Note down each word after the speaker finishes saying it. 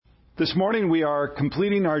This morning we are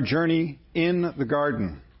completing our journey in the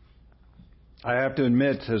garden. I have to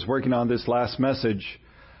admit, as working on this last message,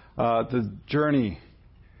 the journey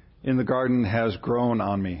in the garden has grown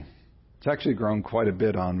on me. It's actually grown quite a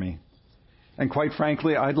bit on me. And quite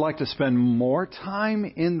frankly, I'd like to spend more time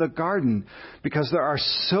in the garden because there are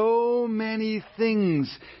so many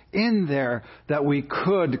things in there that we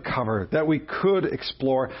could cover, that we could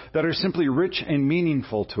explore, that are simply rich and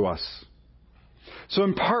meaningful to us. So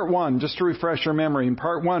in part one, just to refresh our memory, in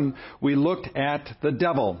part one, we looked at the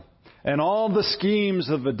devil and all the schemes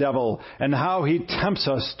of the devil and how he tempts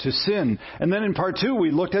us to sin. And then in part two,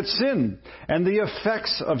 we looked at sin and the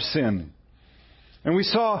effects of sin. And we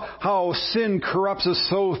saw how sin corrupts us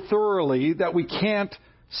so thoroughly that we can't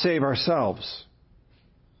save ourselves.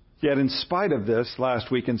 Yet in spite of this, last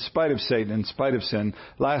week, in spite of Satan, in spite of sin,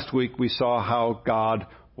 last week we saw how God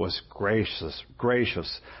was gracious,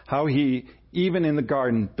 how He, even in the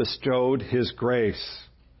garden, bestowed His grace.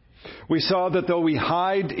 We saw that though we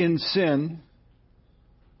hide in sin,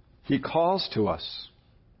 He calls to us.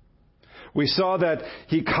 We saw that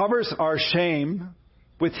He covers our shame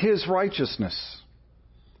with His righteousness.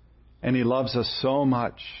 And He loves us so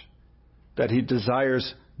much that He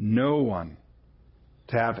desires no one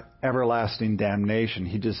to have everlasting damnation.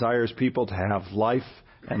 He desires people to have life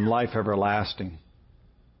and life everlasting.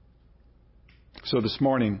 So this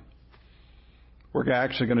morning, we're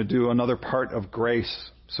actually going to do another part of grace,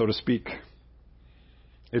 so to speak.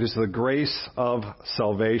 It is the grace of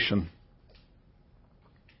salvation.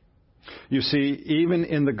 You see, even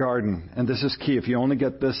in the garden, and this is key, if you only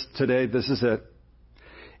get this today, this is it.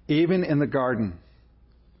 Even in the garden,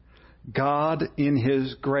 God in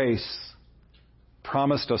His grace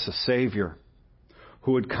promised us a Savior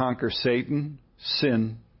who would conquer Satan,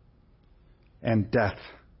 sin, and death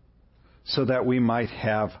so that we might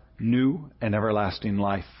have new and everlasting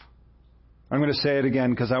life. I'm going to say it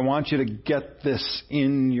again because I want you to get this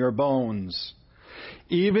in your bones.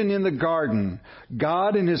 Even in the garden,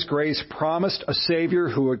 God in His grace promised a Savior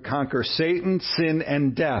who would conquer Satan, sin,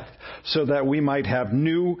 and death so that we might have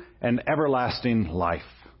new and everlasting life.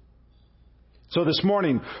 So this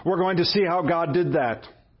morning, we're going to see how God did that.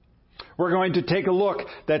 We're going to take a look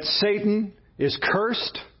that Satan is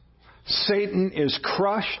cursed, Satan is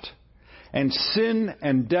crushed, and sin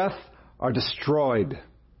and death are destroyed.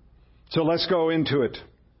 So let's go into it.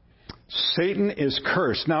 Satan is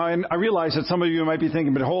cursed. Now, I realize that some of you might be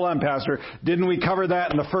thinking, but hold on, Pastor, didn't we cover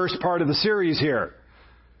that in the first part of the series here?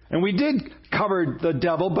 And we did cover the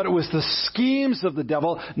devil, but it was the schemes of the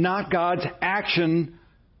devil, not God's action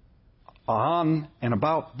on and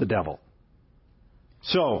about the devil.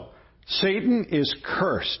 So, Satan is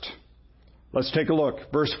cursed. Let's take a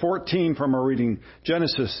look. Verse 14 from our reading.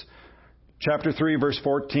 Genesis chapter 3, verse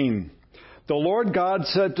 14. The Lord God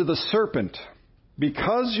said to the serpent,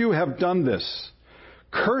 "Because you have done this,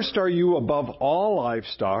 cursed are you above all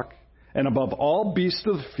livestock and above all beasts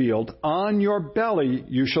of the field. On your belly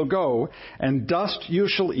you shall go, and dust you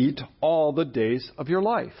shall eat all the days of your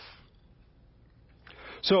life."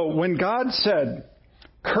 So when God said,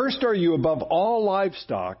 "Cursed are you above all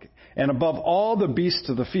livestock and above all the beasts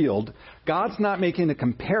of the field," God's not making a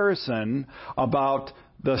comparison about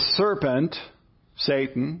the serpent,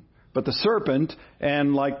 Satan, but the serpent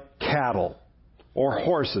and like cattle or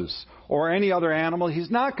horses or any other animal.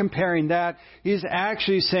 He's not comparing that. He's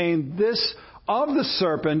actually saying this of the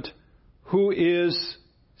serpent who is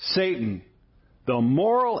Satan, the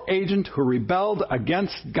moral agent who rebelled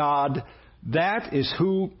against God. That is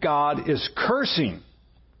who God is cursing.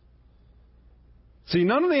 See,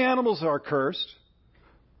 none of the animals are cursed,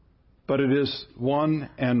 but it is one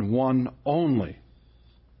and one only.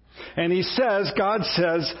 And He says, God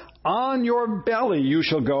says, "On your belly you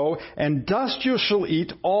shall go, and dust you shall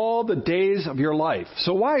eat all the days of your life."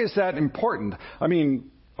 So why is that important? I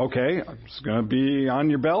mean, okay, it's going to be on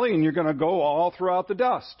your belly, and you're going to go all throughout the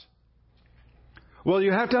dust. Well,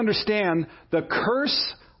 you have to understand the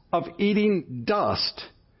curse of eating dust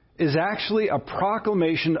is actually a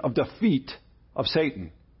proclamation of defeat of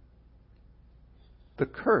Satan. The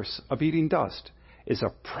curse of eating dust is a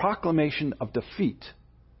proclamation of defeat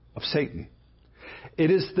of Satan.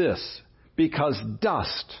 It is this, because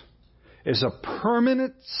dust is a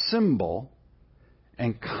permanent symbol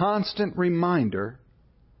and constant reminder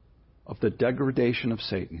of the degradation of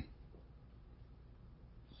Satan.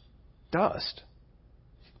 Dust.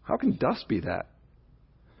 How can dust be that?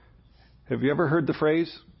 Have you ever heard the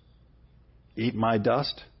phrase, "Eat my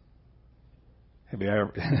dust"? Have you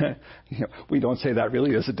ever? We don't say that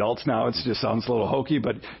really as adults now. It just sounds a little hokey,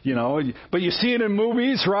 but you see it in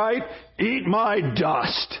movies, right? Eat my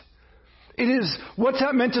dust. It is, what's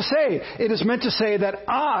that meant to say? It is meant to say that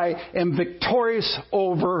I am victorious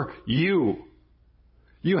over you.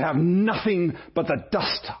 You have nothing but the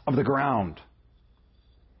dust of the ground.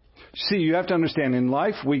 See, you have to understand, in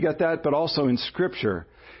life we get that, but also in Scripture,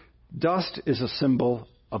 dust is a symbol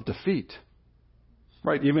of defeat.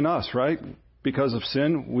 Right? Even us, right? Because of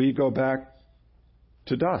sin, we go back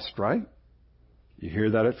to dust, right? You hear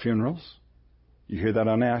that at funerals. You hear that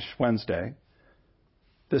on Ash Wednesday.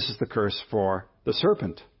 This is the curse for the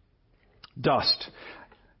serpent. Dust.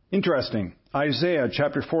 Interesting. Isaiah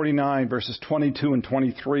chapter 49, verses 22 and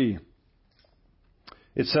 23.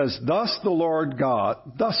 It says, Thus says the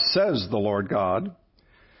Lord God,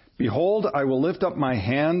 Behold, I will lift up my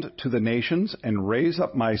hand to the nations and raise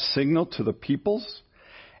up my signal to the peoples,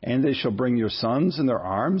 and they shall bring your sons in their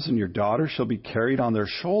arms, and your daughters shall be carried on their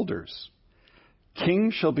shoulders.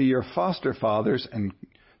 Kings shall be your foster fathers, and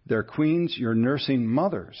their queens your nursing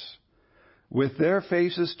mothers. With their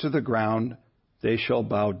faces to the ground, they shall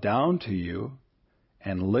bow down to you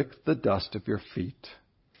and lick the dust of your feet.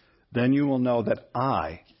 Then you will know that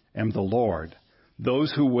I am the Lord.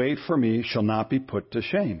 Those who wait for me shall not be put to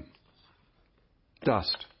shame.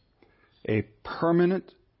 Dust, a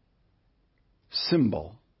permanent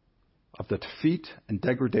symbol of the defeat and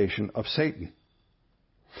degradation of Satan.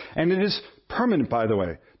 And it is permanent, by the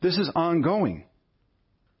way. This is ongoing.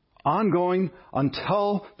 Ongoing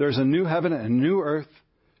until there's a new heaven and a new earth.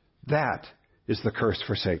 That is the curse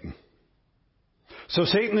for Satan. So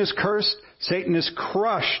Satan is cursed. Satan is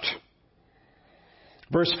crushed.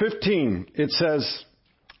 Verse 15, it says,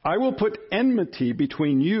 I will put enmity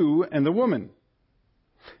between you and the woman,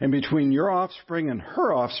 and between your offspring and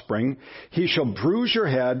her offspring. He shall bruise your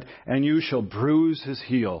head, and you shall bruise his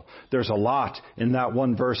heel. There's a lot in that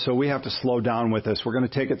one verse, so we have to slow down with this. We're going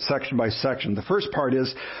to take it section by section. The first part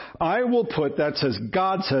is,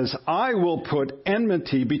 God says, I will put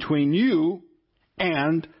enmity between you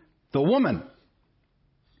and the woman.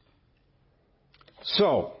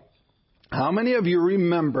 So, how many of you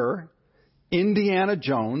remember Indiana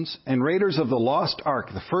Jones and Raiders of the Lost Ark,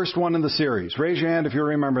 the first one in the series? Raise your hand if you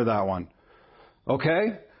remember that one.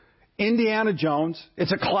 Okay? Indiana Jones,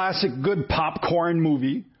 it's a classic good popcorn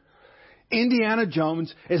movie. Indiana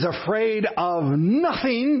Jones is afraid of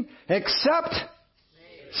nothing except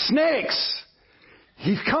snakes.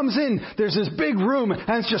 He comes in, there's this big room, and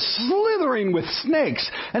it's just slithering with snakes.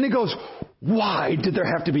 And he goes, why did there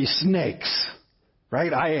have to be snakes?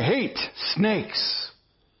 Right? I hate snakes.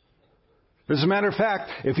 As a matter of fact,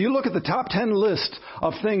 if you look at the top 10 list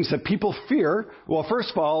of things that people fear, well, first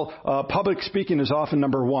of all, public speaking is often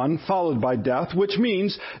number one, followed by death, which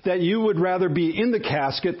means that you would rather be in the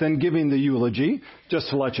casket than giving the eulogy, just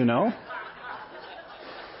to let you know.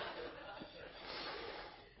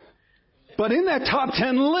 But in that top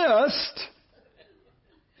 10 list,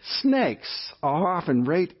 snakes are often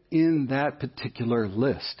right in that particular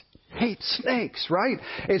list. Hate snakes, right?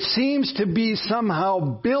 It seems to be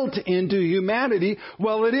somehow built into humanity.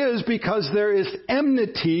 Well, it is, because there is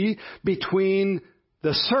enmity between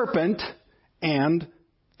the serpent and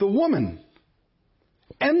the woman.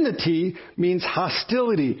 Enmity means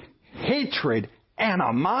hostility, hatred,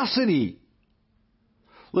 animosity.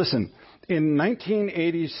 Listen, in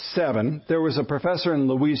 1987, there was a professor in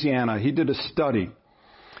Louisiana. He did a study,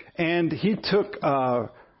 and he took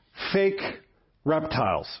fake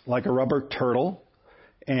reptiles, like a rubber turtle,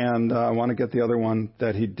 and I want to get the other one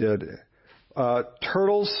that he did.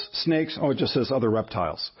 Turtles, snakes, it just says other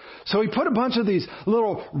reptiles. So he put a bunch of these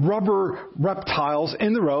little rubber reptiles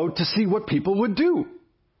in the road to see what people would do.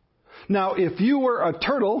 Now, if you were a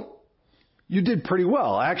turtle, you did pretty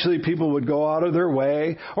well. Actually, people would go out of their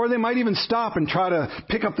way, or they might even stop and try to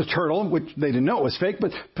pick up the turtle, which they didn't know it was fake,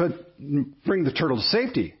 but bring the turtle to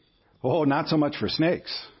safety. Oh, not so much for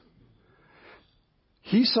snakes.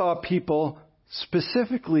 He saw people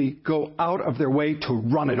specifically go out of their way to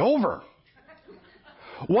run it over.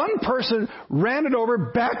 One person ran it over,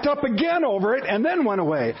 backed up again over it, and then went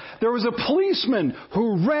away. There was a policeman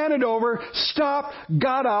who ran it over, stopped,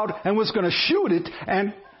 got out, and was going to shoot it,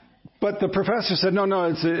 but the professor said,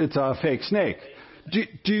 no, it's a fake snake.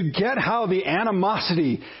 Do you get how the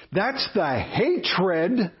animosity, that's the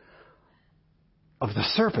hatred of the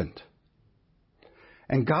serpent.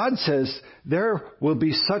 And God says there will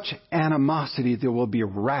be such animosity, there will be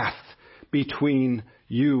wrath between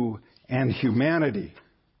you and humanity.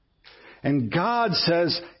 And God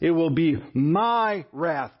says it will be my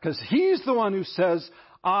wrath, because He's the one who says,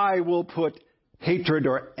 I will put hatred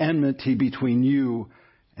or enmity between you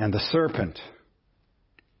and the serpent.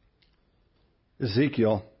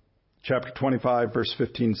 Ezekiel chapter 25, verse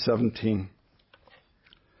 15, 17.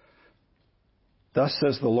 Thus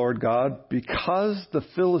says the Lord God, because the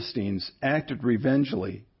Philistines acted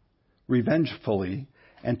revengefully,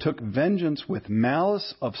 and took vengeance with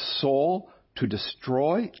malice of soul to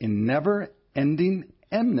destroy in never-ending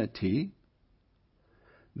enmity,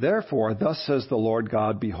 therefore, thus says the Lord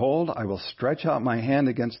God, behold, I will stretch out my hand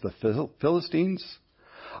against the Philistines.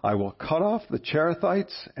 I will cut off the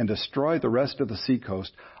Cherethites and destroy the rest of the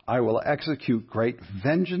seacoast. I will execute great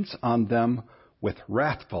vengeance on them with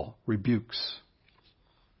wrathful rebukes.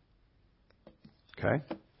 Okay?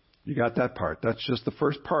 You got that part. That's just the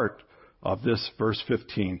first part of this verse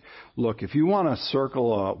 15. Look, if you want to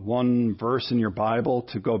circle one verse in your Bible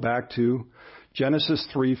to go back to, Genesis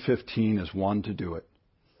 3:15 is one to do it.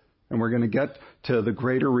 And we're going to get to the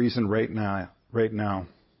greater reason right now.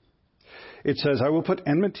 It says, I will put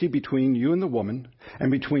enmity between you and the woman,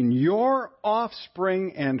 and between your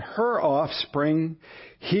offspring and her offspring.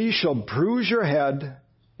 He shall bruise your head,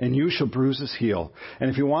 and you shall bruise his heel. And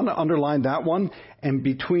if you want to underline that one, and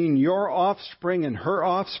between your offspring and her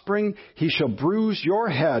offspring, he shall bruise your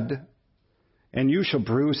head, and you shall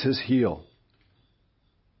bruise his heel.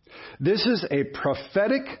 This is a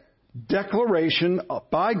prophetic declaration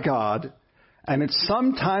by God, and it's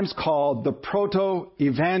sometimes called the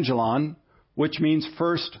proto-evangelon, which means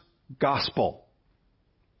first gospel.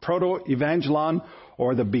 Proto-evangelon,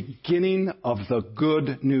 or the beginning of the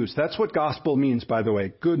good news. That's what gospel means, by the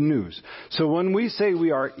way, good news. So when we say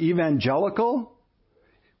we are evangelical,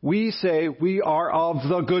 we say we are of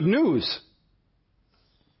the good news.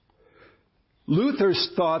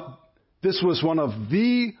 Luther's thought this was one of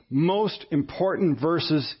the most important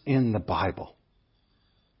verses in the Bible.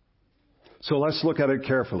 So let's look at it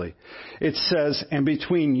carefully. It says, and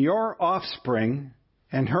between your offspring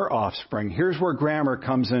and her offspring. Here's where grammar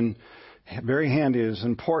comes in very handy. It is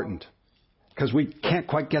important because we can't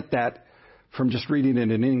quite get that from just reading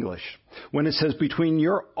it in English. When it says between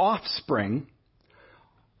your offspring,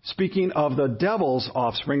 speaking of the devil's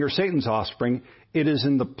offspring or Satan's offspring, it is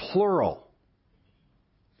in the plural.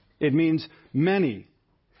 It means many.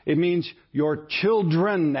 It means your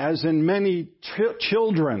children, as in many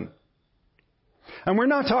children. And we're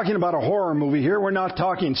not talking about a horror movie here. We're not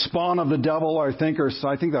talking Spawn of the Devil, I think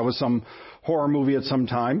that was some horror movie at some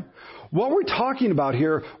time. What we're talking about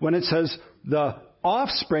here, when it says the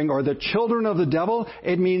offspring or the children of the devil,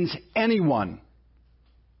 it means anyone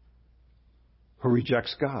who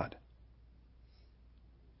rejects God.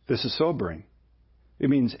 This is sobering. It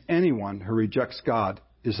means anyone who rejects God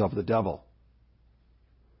is of the devil.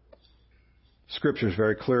 Scripture is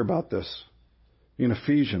very clear about this. In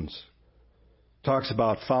Ephesians, talks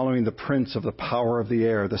about following the prince of the power of the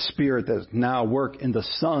air, the spirit that now work in the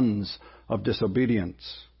sons of disobedience.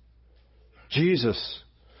 Jesus,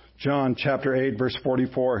 John chapter 8, verse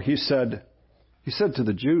 44, he said to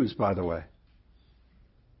the Jews, by the way,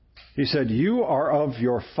 he said, you are of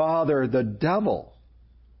your father, the devil,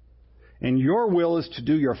 and your will is to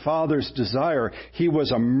do your father's desire. He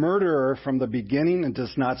was a murderer from the beginning and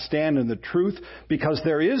does not stand in the truth because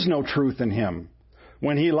there is no truth in him.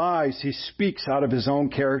 When he lies, he speaks out of his own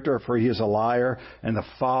character, for he is a liar and the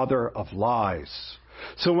father of lies.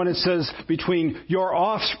 So when it says between your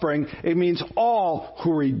offspring, it means all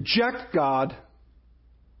who reject God,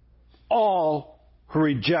 all who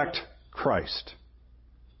reject Christ.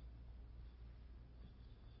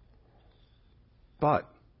 But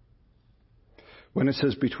when it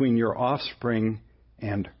says between your offspring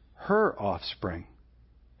and her offspring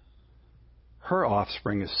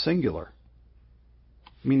is singular,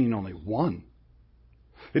 meaning only one.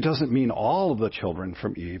 It doesn't mean all of the children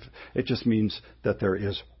from Eve. It just means that there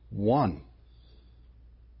is one.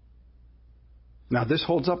 Now, this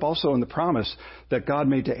holds up also in the promise that God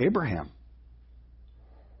made to Abraham.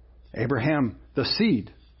 Abraham, the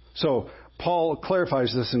seed. So, Paul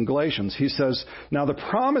clarifies this in Galatians. He says, now the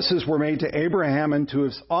promises were made to Abraham and to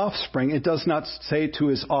his offspring. It does not say to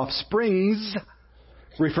his offsprings,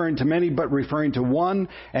 referring to many, but referring to one.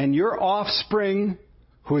 And your offspring,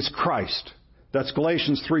 who is Christ. That's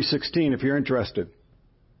Galatians 3:16, if you're interested.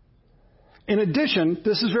 In addition,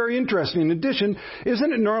 this is very interesting. In addition,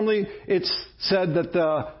 isn't it normally it's said that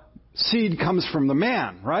the seed comes from the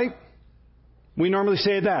man, right? We normally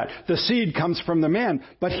say that. The seed comes from the man.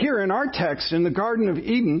 But here in our text, in the Garden of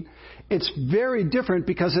Eden, it's very different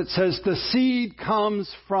because it says the seed comes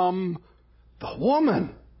from the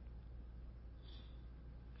woman.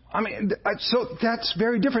 I mean, so that's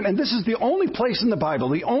very different. And this is the only place in the Bible,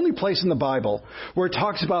 where it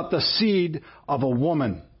talks about the seed of a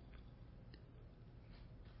woman.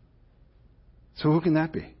 So who can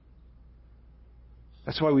that be?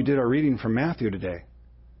 That's why we did our reading from Matthew today.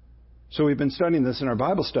 So we've been studying this in our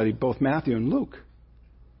Bible study, both Matthew and Luke.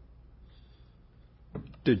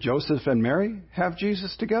 Did Joseph and Mary have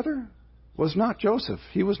Jesus together? Was not Joseph.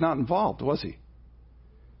 He was not involved, was he?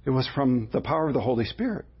 It was from the power of the Holy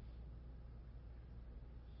Spirit.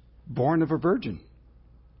 Born of a virgin.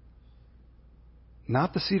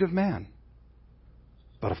 Not the seed of man,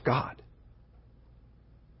 but of God.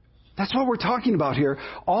 That's what we're talking about here,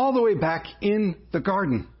 all the way back in the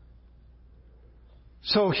garden.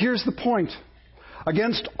 So here's the point.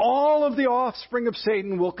 Against all of the offspring of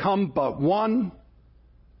Satan will come but one,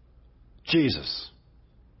 Jesus.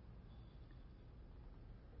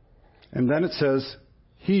 And then it says,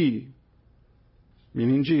 he,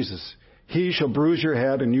 meaning Jesus, he shall bruise your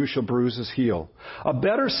head and you shall bruise his heel. A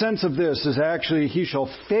better sense of this is actually, he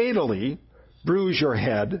shall fatally bruise your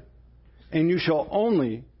head and you shall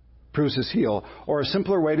only bruise his heel. Or a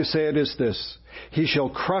simpler way to say it is this, he shall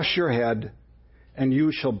crush your head and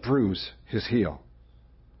you shall bruise his heel.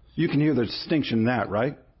 You can hear the distinction in that,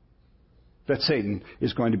 right? That Satan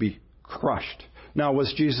is going to be crushed. Now,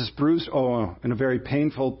 was Jesus bruised? Oh, in a very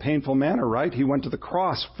painful manner, right? He went to the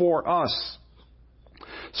cross for us.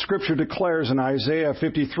 Scripture declares in Isaiah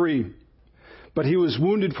 53, but he was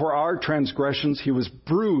wounded for our transgressions. He was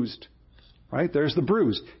bruised. Right? There's the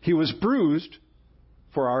bruise. He was bruised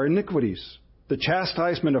for our iniquities. The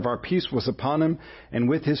chastisement of our peace was upon him, and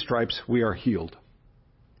with his stripes we are healed.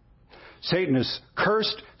 Satan is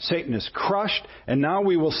cursed, Satan is crushed, and now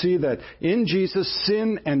we will see that in Jesus,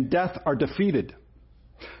 sin and death are defeated.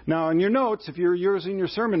 Now, in your notes, if you're using your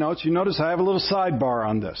sermon notes, you notice I have a little sidebar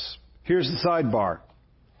on this. Here's the sidebar.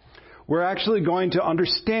 We're actually going to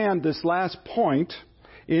understand this last point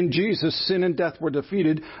in Jesus, sin and death were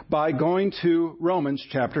defeated, by going to Romans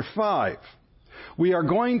chapter 5. We are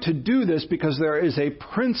going to do this because there is a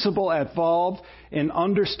principle involved in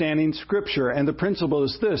understanding Scripture, and the principle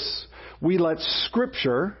is this. We let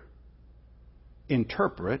Scripture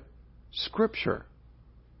interpret Scripture.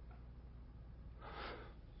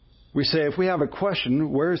 We say, if we have a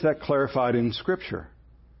question, where is that clarified in Scripture?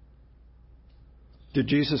 Did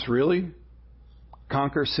Jesus really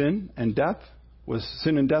conquer sin and death? Was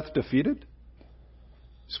sin and death defeated?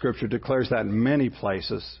 Scripture declares that in many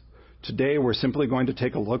places. Today we're simply going to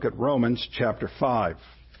take a look at Romans chapter 5.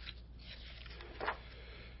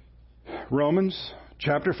 Romans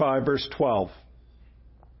chapter 5, verse 12.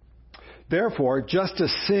 Therefore, just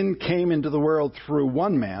as sin came into the world through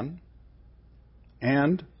one man,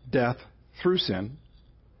 and death through sin,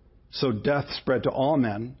 so death spread to all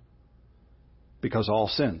men because all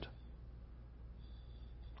sinned.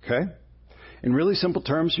 Okay? In really simple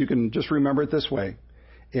terms, you can just remember it this way.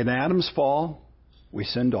 In Adam's fall, we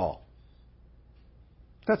sinned all.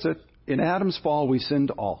 That's it. In Adam's fall, we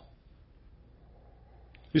sinned all.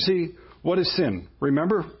 You see, what is sin?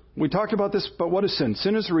 Remember, we talked about this, but what is sin?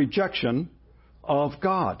 Sin is a rejection of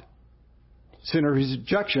God. Sin is a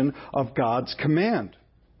rejection of God's command.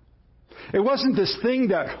 It wasn't this thing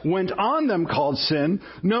that went on them called sin.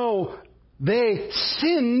 No, they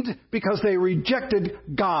sinned because they rejected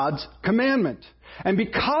God's commandment. And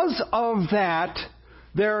because of that,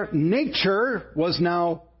 their nature was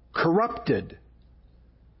now corrupted.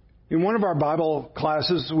 In one of our Bible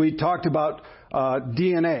classes, we talked about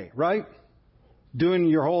DNA, right? Doing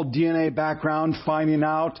your whole DNA background, finding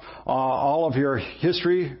out all of your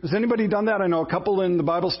history. Has anybody done that? I know a couple in the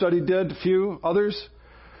Bible study did, a few others.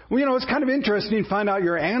 Well, you know, it's kind of interesting to find out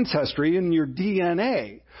your ancestry and your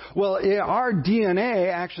DNA. Well, our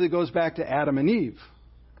DNA actually goes back to Adam and Eve.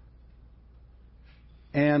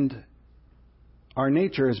 And our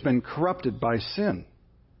nature has been corrupted by sin.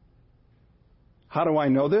 How do I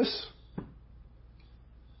know this?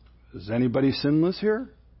 Is anybody sinless here?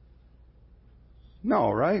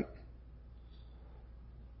 No, right?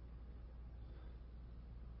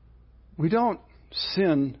 We don't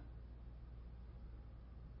sin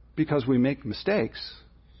because we make mistakes.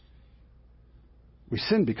 We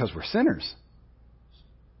sin because we're sinners.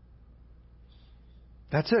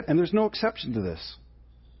 That's it. And there's no exception to this.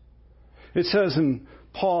 It says in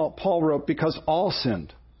Paul wrote, because all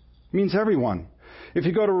sinned. It means everyone. If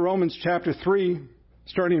you go to Romans chapter 3,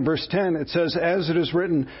 starting in verse 10, it says, as it is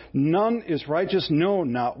written, none is righteous, no,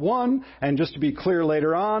 not one. And just to be clear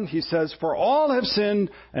later on, he says, for all have sinned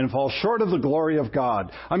and fall short of the glory of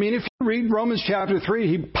God. I mean, if you read Romans chapter 3,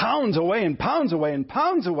 he pounds away and pounds away and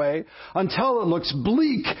pounds away until it looks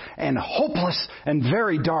bleak and hopeless and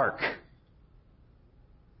very dark.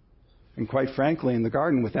 And quite frankly, in the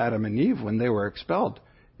garden with Adam and Eve, when they were expelled,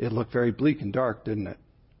 it looked very bleak and dark, didn't it?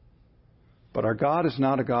 But our God is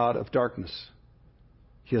not a God of darkness.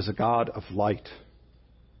 He is a God of light.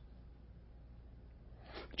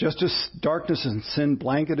 Just as darkness and sin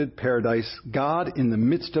blanketed paradise, God in the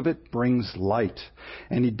midst of it brings light.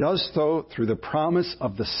 And he does so through the promise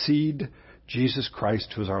of the seed, Jesus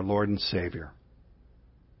Christ, who is our Lord and Savior.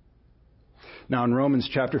 Now in Romans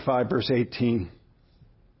chapter 5, verse 18,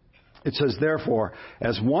 it says, therefore,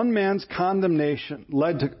 as one man's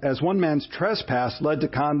trespass led to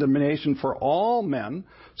condemnation for all men,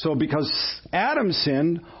 so because Adam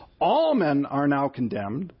sinned, all men are now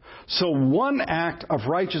condemned. So one act of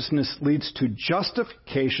righteousness leads to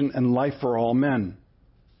justification and life for all men.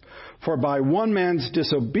 For by one man's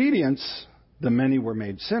disobedience, the many were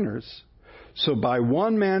made sinners. So by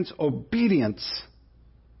one man's obedience,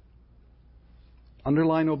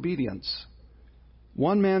 underline obedience,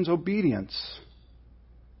 one man's obedience,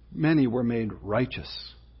 many were made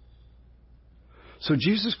righteous. So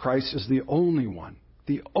Jesus Christ is the only one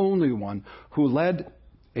who led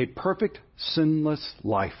a perfect, sinless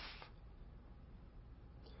life.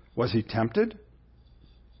 Was he tempted?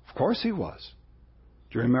 Of course he was.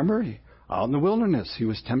 Do you remember? Out in the wilderness, he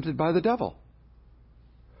was tempted by the devil.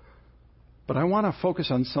 But I want to focus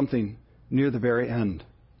on something near the very end.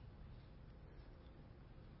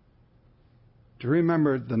 Do you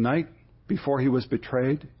remember the night before he was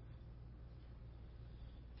betrayed?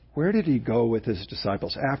 Where did he go with his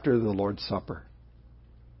disciples after the Lord's Supper?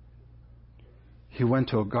 He went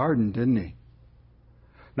to a garden, didn't he?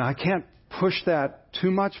 Now, I can't push that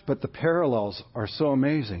too much, but the parallels are so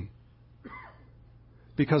amazing.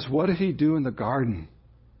 Because what did he do in the garden?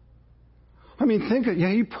 I mean,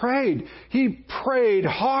 he prayed. He prayed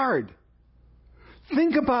hard.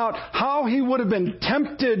 Think about how he would have been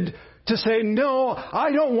tempted to say, no,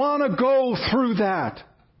 I don't want to go through that.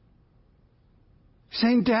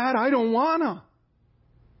 Saying, Dad, I don't want to.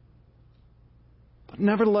 But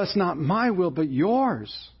nevertheless, not my will, but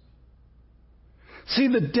yours. See,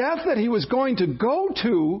 the death that he was going to go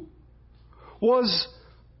to was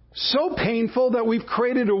so painful that we've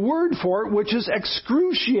created a word for it, which is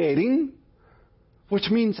excruciating, which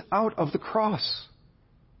means out of the cross.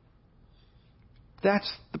 That's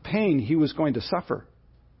the pain he was going to suffer.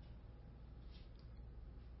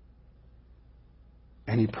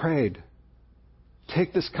 And he prayed,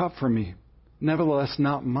 take this cup from me. Nevertheless,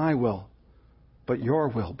 not my will, but your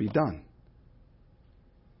will be done.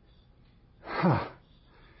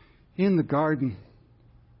 In the garden,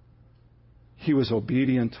 he was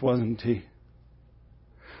obedient, wasn't he?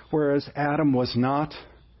 Whereas Adam was not,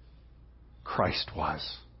 Christ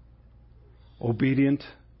was. Obedient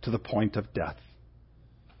to the point of death.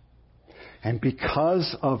 And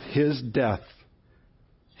because of his death,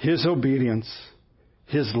 his obedience,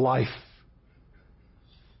 his life,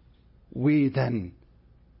 we then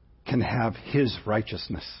can have his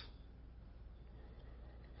righteousness.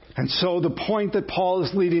 And so the point that Paul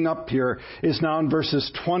is leading up here is now in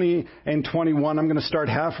verses 20 and 21. I'm going to start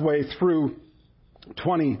halfway through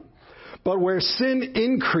 20. But where sin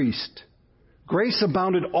increased, grace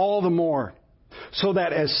abounded all the more, so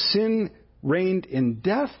that as sin reigned in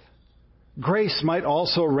death, grace might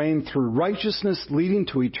also reign through righteousness, leading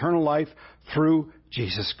to eternal life through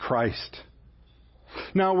Jesus Christ.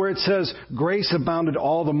 Now, where it says grace abounded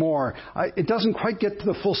all the more, it doesn't quite get to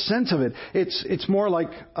the full sense of it. It's more like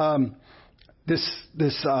this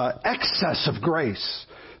excess of grace,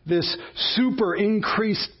 this super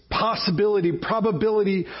increased possibility,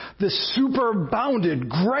 probability, this superabounded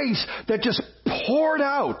grace that just poured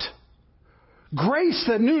out, grace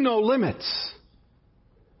that knew no limits.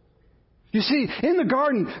 You see, in the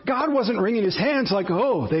garden, God wasn't wringing his hands like,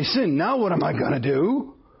 oh, they sinned, now what am I going to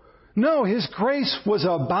do? No, his grace was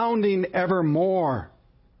abounding evermore.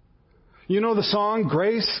 You know the song,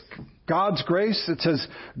 Grace, God's Grace? It says,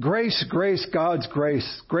 grace, grace, God's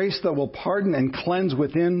grace. Grace that will pardon and cleanse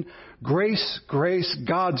within. Grace, grace,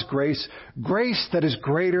 God's grace. Grace that is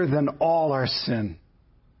greater than all our sin.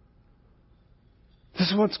 This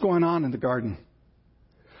is what's going on in the garden.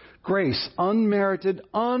 Grace, unmerited,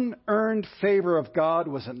 unearned favor of God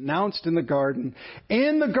was announced in the garden.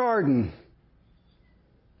 In the garden,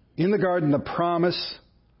 the promise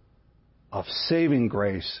of saving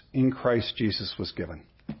grace in Christ Jesus was given.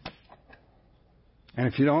 And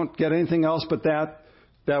if you don't get anything else but that,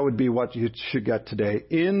 that would be what you should get today.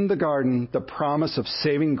 In the garden, the promise of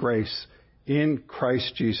saving grace in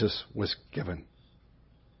Christ Jesus was given.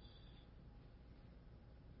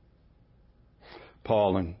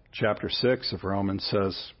 Paul in chapter 6 of Romans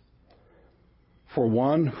says, for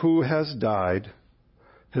one who has died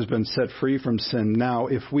has been set free from sin. Now,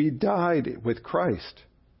 if we died with Christ,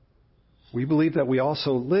 we believe that we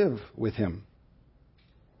also live with him.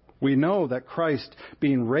 We know that Christ,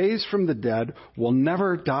 being raised from the dead, will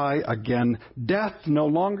never die again. Death no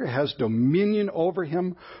longer has dominion over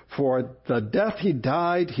him. For the death he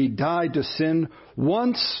died to sin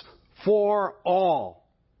once for all.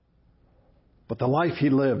 But the life he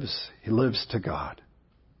lives to God.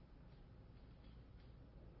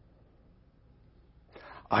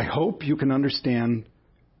 I hope you can understand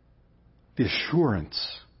the assurance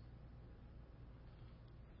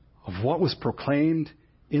of what was proclaimed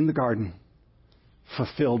in the garden,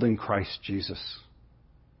 fulfilled in Christ Jesus.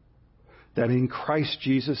 That in Christ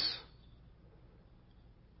Jesus,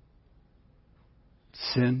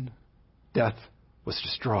 sin, death was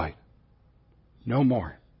destroyed. No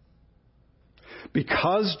more.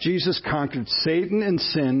 Because Jesus conquered Satan and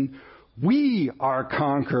sin, we are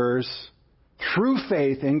conquerors through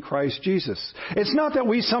faith in Christ Jesus. It's not that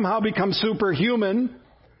we somehow become superhuman.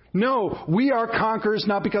 No, we are conquerors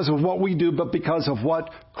not because of what we do, but because of what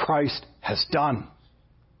Christ has done.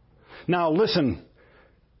 Now listen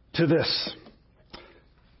to this.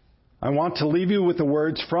 I want to leave you with the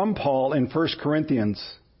words from Paul in 1 Corinthians.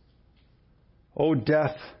 O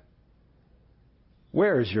death,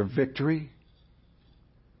 where is your victory?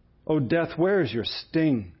 O death, where is your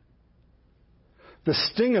sting? The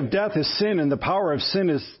sting of death is sin, and the power of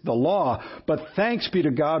sin is the law. But thanks be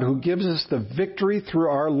to God who gives us the victory through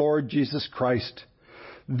our Lord Jesus Christ.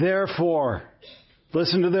 Therefore,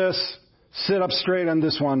 listen to this. Sit up straight on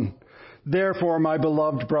this one. Therefore, my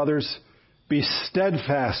beloved brothers, be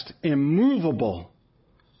steadfast, immovable,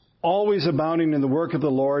 always abounding in the work of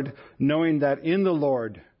the Lord, knowing that in the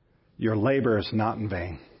Lord your labor is not in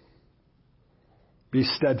vain. Be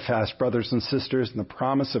steadfast, brothers and sisters, in the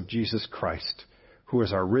promise of Jesus Christ, who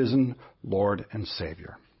is our risen Lord and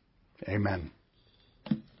Savior. Amen.